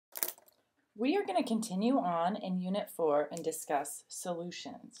We are going to continue on in Unit 4 and discuss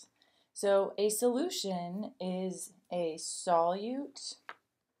solutions. So a solution is a solute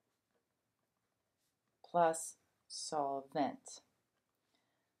plus solvent.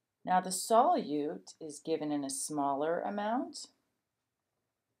 Now the solute is given in a smaller amount,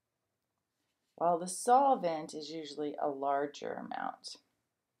 while the solvent is usually a larger amount.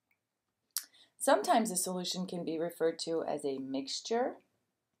 Sometimes a solution can be referred to as a mixture.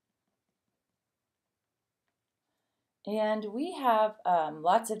 And we have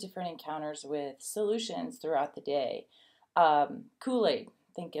lots of different encounters with solutions throughout the day. Kool-Aid,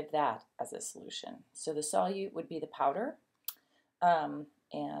 think of that as a solution. So the solute would be the powder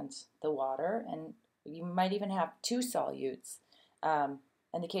and the water, and you might even have two solutes.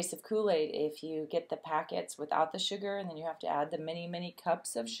 In the case of Kool-Aid, if you get the packets without the sugar and then you have to add the many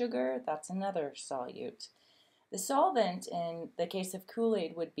cups of sugar, that's another solute. The solvent in the case of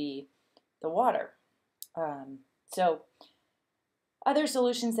Kool-Aid would be the water. So other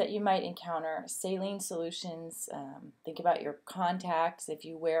solutions that you might encounter, saline solutions, think about your contacts if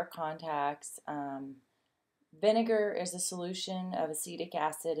you wear contacts. Vinegar is a solution of acetic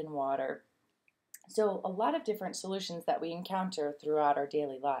acid and water. So a lot of different solutions that we encounter throughout our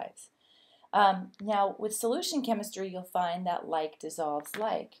daily lives. Now with solution chemistry, you'll find that like dissolves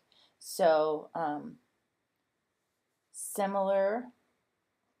like. So similar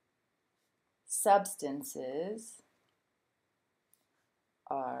substances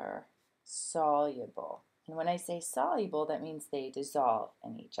are soluble. And when I say soluble, that means they dissolve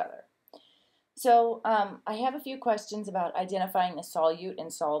in each other. So I have a few questions about identifying a solute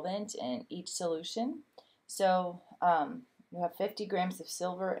and solvent in each solution. So you have 50 grams of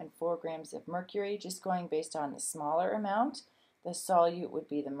silver and 4 grams of mercury, just going based on the smaller amount. The solute would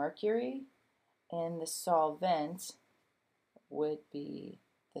be the mercury, and the solvent would be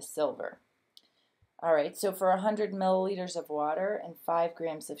the silver. All right, so for 100 milliliters of water and 5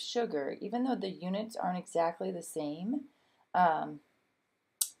 grams of sugar, even though the units aren't exactly the same, you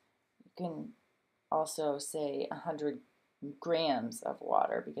can also say 100 grams of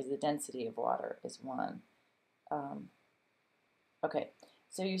water because the density of water is 1. Okay,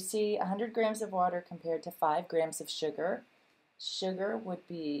 so you see 100 grams of water compared to 5 grams of sugar. Sugar would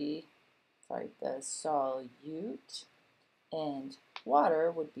be, the solute, and water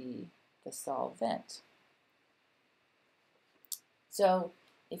would be the solvent. So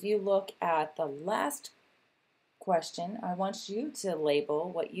if you look at the last question, I want you to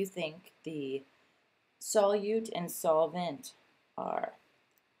label what you think the solute and solvent are.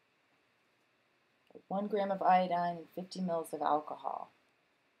 1 gram of iodine and 50 mils of alcohol.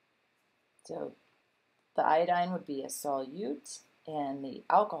 So the iodine would be a solute and the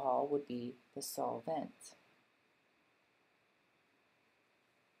alcohol would be the solvent.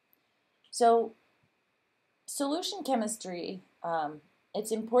 So solution chemistry,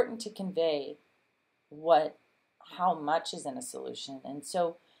 it's important to convey how much is in a solution. And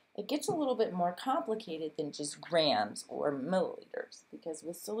so it gets a little bit more complicated than just grams or milliliters, because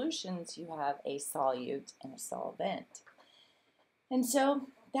with solutions you have a solute and a solvent. And so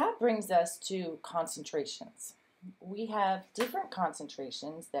that brings us to concentrations. We have different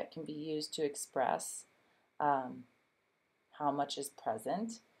concentrations that can be used to express how much is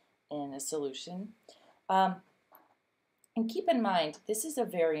present in a solution. And keep in mind, this is a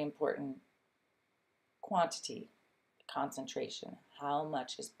very important quantity, concentration, how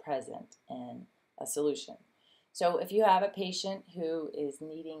much is present in a solution. So if you have a patient who is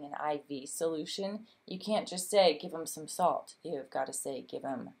needing an IV solution, you can't just say, give them some salt. You've got to say, give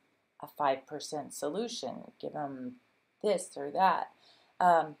them a 5% solution, give them this or that.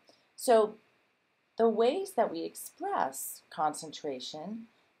 So the ways that we express concentration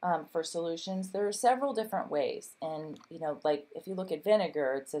for solutions, there are several different ways. And, like if you look at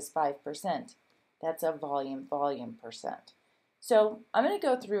vinegar, it says 5%. That's a volume percent. So I'm going to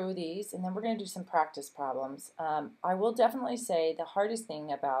go through these and then we're going to do some practice problems. I will definitely say the hardest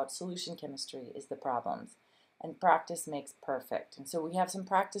thing about solution chemistry is the problems, and practice makes perfect. And so we have some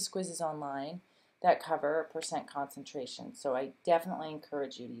practice quizzes online that cover percent concentration. So I definitely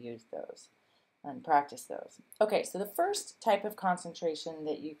encourage you to use those and practice those. Okay, so the first type of concentration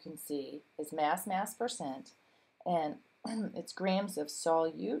that you can see is mass percent, and it's grams of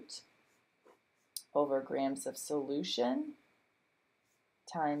solute over grams of solution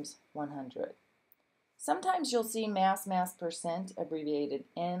times 100. Sometimes you'll see mass percent abbreviated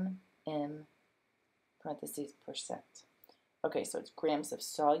MM parentheses percent. Okay, so it's grams of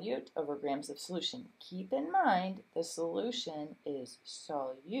solute over grams of solution. Keep in mind the solution is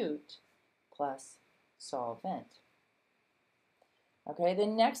solute plus solvent. Okay,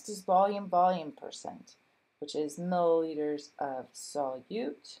 then next is volume percent, which is milliliters of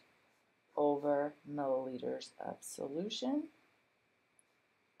solute over milliliters of solution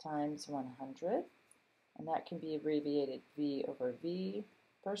times 100, and that can be abbreviated V over V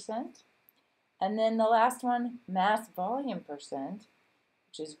percent. And then the last one, mass volume percent,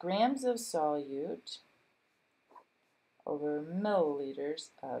 which is grams of solute over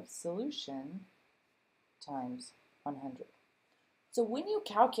milliliters of solution times 100. So when you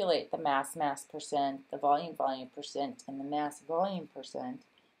calculate the mass percent, the volume percent, and the mass volume percent,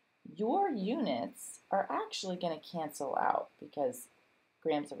 your units are actually going to cancel out because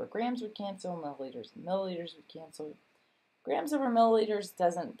grams over grams would cancel, milliliters and milliliters would cancel. Grams over milliliters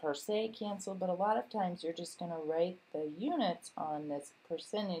doesn't per se cancel, but a lot of times you're just going to write the units on this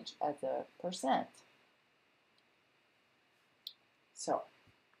percentage as a percent. So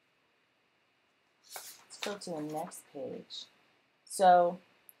let's go to the next page. So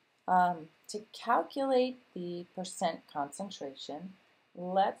to calculate the percent concentration,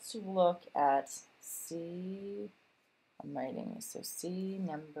 let's look at C, I'm writing this, so C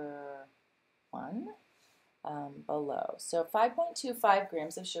number 1 below. So 5.25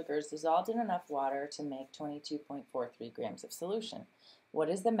 grams of sugar is dissolved in enough water to make 22.43 grams of solution. What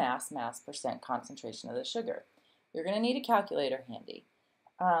is the mass percent concentration of the sugar? You're going to need a calculator handy.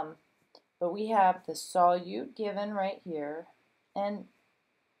 But we have the solute given right here, and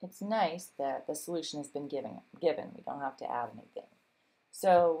it's nice that the solution has been given. We don't have to add anything.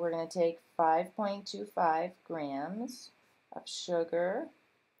 So we're going to take 5.25 grams of sugar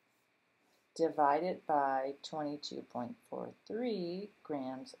divided by 22.43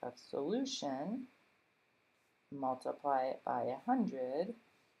 grams of solution, multiply it by 100,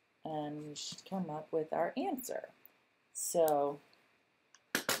 and we should come up with our answer. So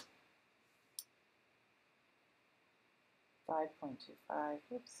 5.25,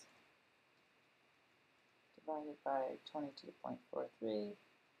 oops, divided by 22.43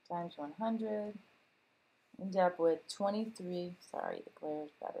 times 100, end up with 23, sorry, the glare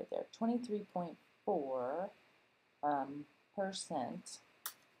is better there, 23.4 percent.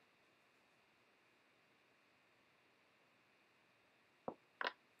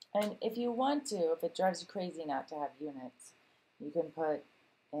 And if you want to, if it drives you crazy not to have units, you can put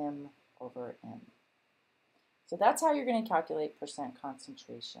M over M. So that's how you're going to calculate percent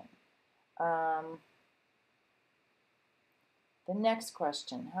concentration. The next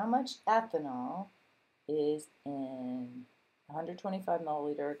question, how much ethanol is in 125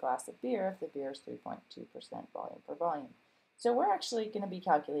 milliliter glass of beer if the beer is 3.2% volume per volume? So we're actually going to be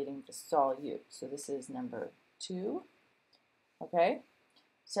calculating the solute. So this is number 2. Okay,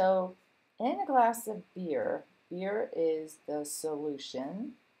 so in a glass of beer, beer is the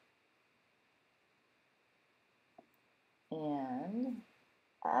solution, and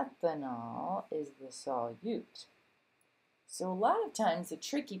ethanol is the solute. So a lot of times the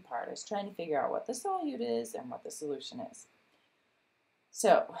tricky part is trying to figure out what the solute is and what the solution is.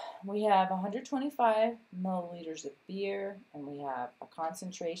 So we have 125 milliliters of beer and we have a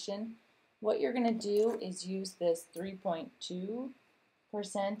concentration. What you're going to do is use this 3.2%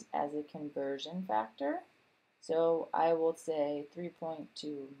 as a conversion factor. So I will say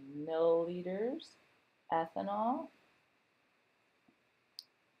 3.2 milliliters ethanol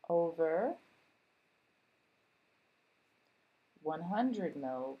over 100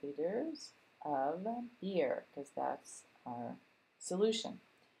 milliliters of beer, because that's our solution.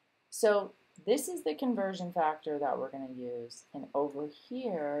 So this is the conversion factor that we're going to use, and over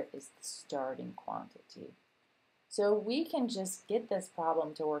here is the starting quantity. So we can just get this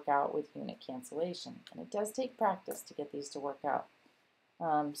problem to work out with unit cancellation, and it does take practice to get these to work out.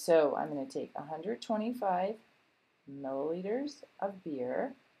 So I'm going to take 125 milliliters of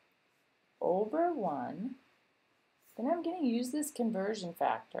beer over 1. Then I'm going to use this conversion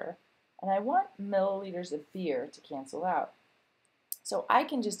factor, and I want milliliters of beer to cancel out. So I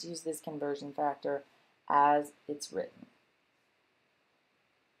can just use this conversion factor as it's written,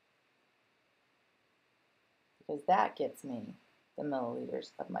 because that gets me the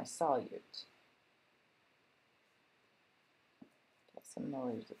milliliters of my solute. Okay, so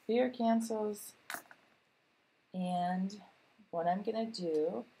milliliters of beer cancels, and what I'm going to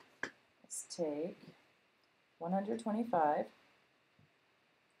do is take 125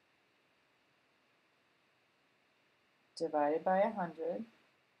 divided by 100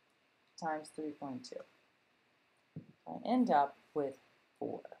 times 3.2. I end up with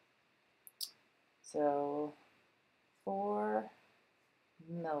 4. So 4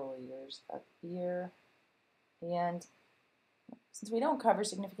 milliliters of beer. And since we don't cover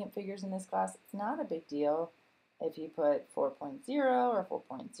significant figures in this class, it's not a big deal If you put 4.0 or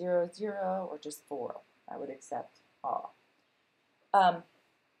 4.00 or just 4, I would accept all.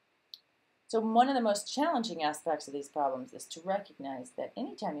 So one of the most challenging aspects of these problems is to recognize that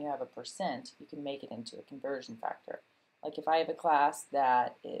anytime you have a percent, you can make it into a conversion factor. Like if I have a class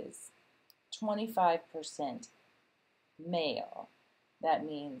that is 25% male, that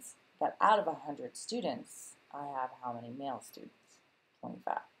means that out of 100 students, I have how many male students?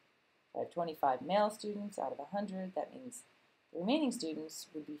 25. If I have 25 male students out of 100, that means the remaining students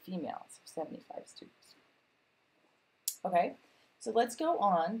would be females, 75 students. Okay, so let's go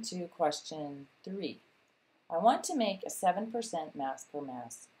on to question 3. I want to make a 7% mass per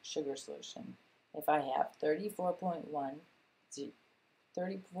mass sugar solution. If I have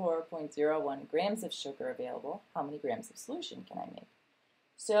 34.01 grams of sugar available, how many grams of solution can I make?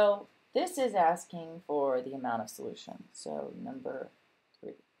 So this is asking for the amount of solution, so number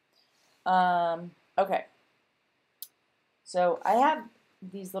 3. Okay, so I have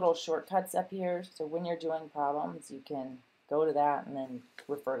these little shortcuts up here, so when you're doing problems, you can go to that and then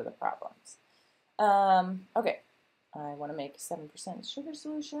refer to the problems. Okay, I want to make a 7% sugar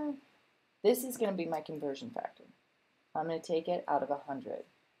solution. This is going to be my conversion factor. I'm going to take it out of 100.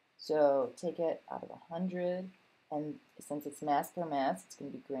 So take it out of 100, and since it's mass per mass, it's going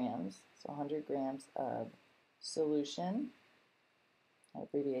to be grams. So 100 grams of solution. I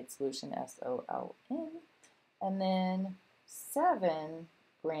abbreviate solution S-O-L-N. And then 7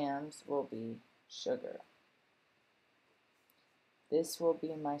 grams will be sugar. This will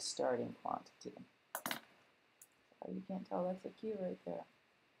be my starting quantity. Oh, you can't tell that's a Q right there.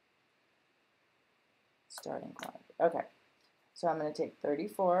 Starting quantity. Okay, so I'm going to take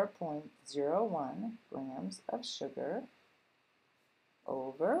 34.01 grams of sugar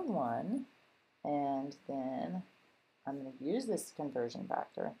over 1, and then I'm going to use this conversion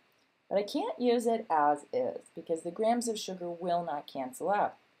factor. But I can't use it as is because the grams of sugar will not cancel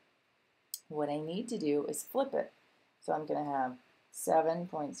out. What I need to do is flip it. So I'm going to have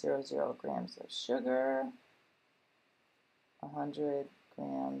 7.00 grams of sugar, 100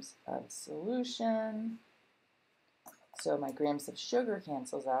 grams of solution. So my grams of sugar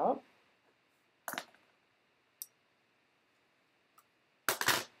cancels out.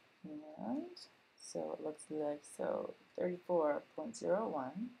 And so it looks like, so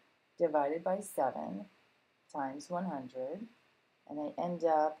 34.01 divided by 7 times 100, and I end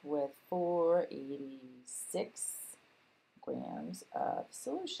up with 486 grams of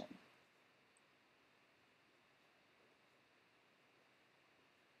solution.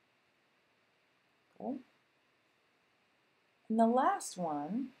 Okay. And the last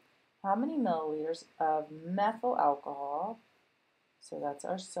one, how many milliliters of methyl alcohol, so that's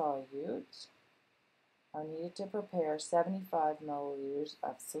our solute, are needed to prepare 75 milliliters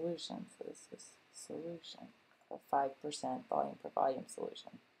of solution. So this is solution, a 5% volume per volume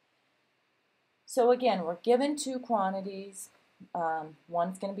solution. So again, we're given 2 quantities.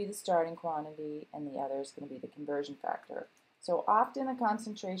 One's going to be the starting quantity, and the other is going to be the conversion factor. So often the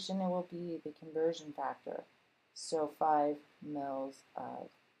concentration it will be the conversion factor. So 5 mils of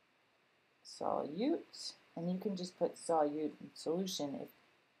solute, and you can just put solute in solution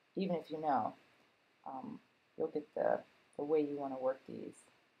even if you know. You'll get the way you want to work these.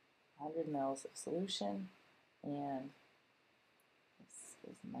 100 mils of solution, and this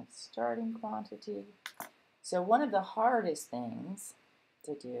is my starting quantity. So one of the hardest things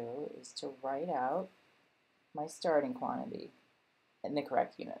to do is to write out my starting quantity in the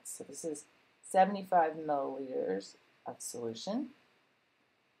correct units. So this is 75 milliliters of solution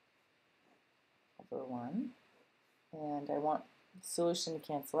over 1, and I want solution to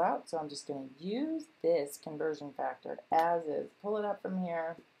cancel out, so I'm just going to use this conversion factor as is. Pull it up from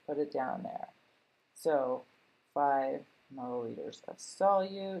here, put it down there. So 5 milliliters of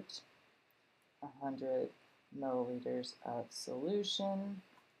solute, 100 milliliters of solution,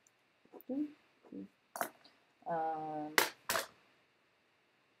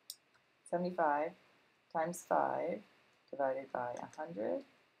 75 times 5 divided by 100,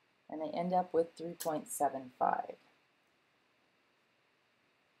 and I end up with 3.75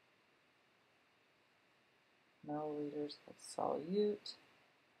 milliliters of solute.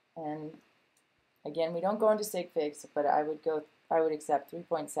 And again, we don't go into sig figs, but I would accept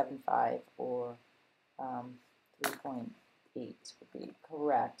 3.75 or 3.8 would be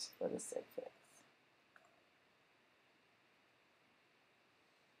correct for the sig figs.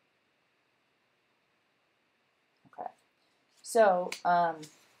 Okay, so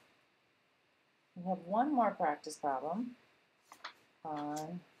we have one more practice problem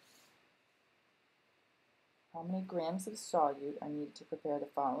on how many grams of solute are needed to prepare the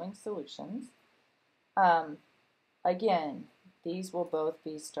following solutions. Again, these will both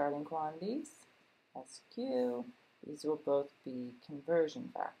be starting quantities, SQ. These will both be conversion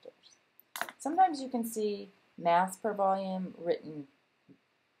factors. Sometimes you can see mass per volume written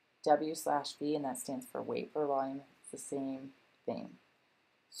W/V, and that stands for weight per volume. It's the same thing.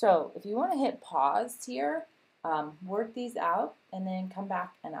 So if you want to hit pause here, work these out, and then come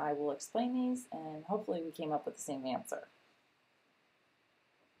back and I will explain these, and hopefully we came up with the same answer.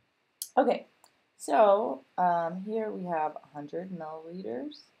 Okay, so here we have 100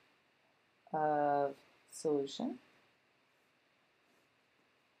 milliliters of solution.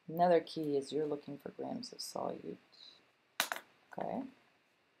 Another key is you're looking for grams of solute. Okay,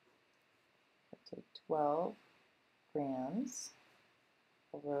 I'll take 12 grams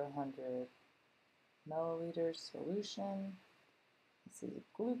over 100 milliliters solution. This is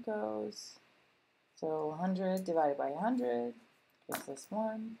glucose. So 100 divided by 100 gives us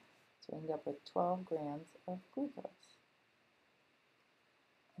 1. So we end up with 12 grams of glucose.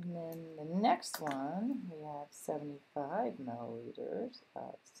 And then the next one, we have 75 milliliters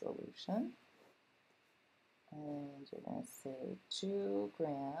of solution. And you're going to say 2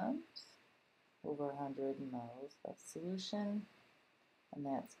 grams over 100 ml of solution. And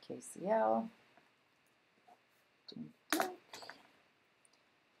that's KCl.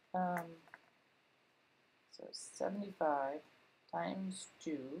 So 75 times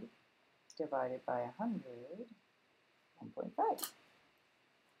 2 divided by 100, 1.5.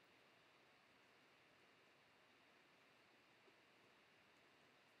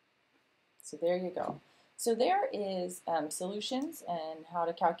 So there you go. So there is solutions and how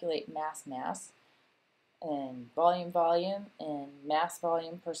to calculate mass, and volume, and mass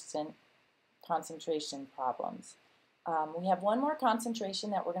volume percent concentration problems. We have one more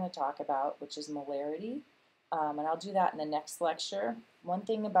concentration that we're going to talk about, which is molarity, and I'll do that in the next lecture. One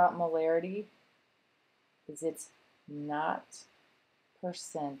thing about molarity is it's not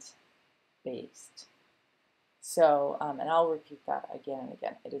percent based. So, and I'll repeat that again and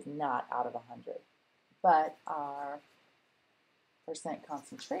again. It is not out of 100. But our percent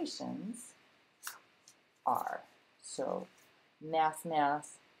concentrations are. So mass,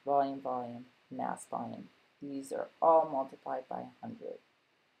 volume, mass, volume. These are all multiplied by 100.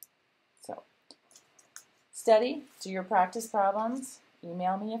 So study, do your practice problems.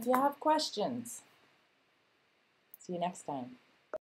 Email me if you have questions. See you next time.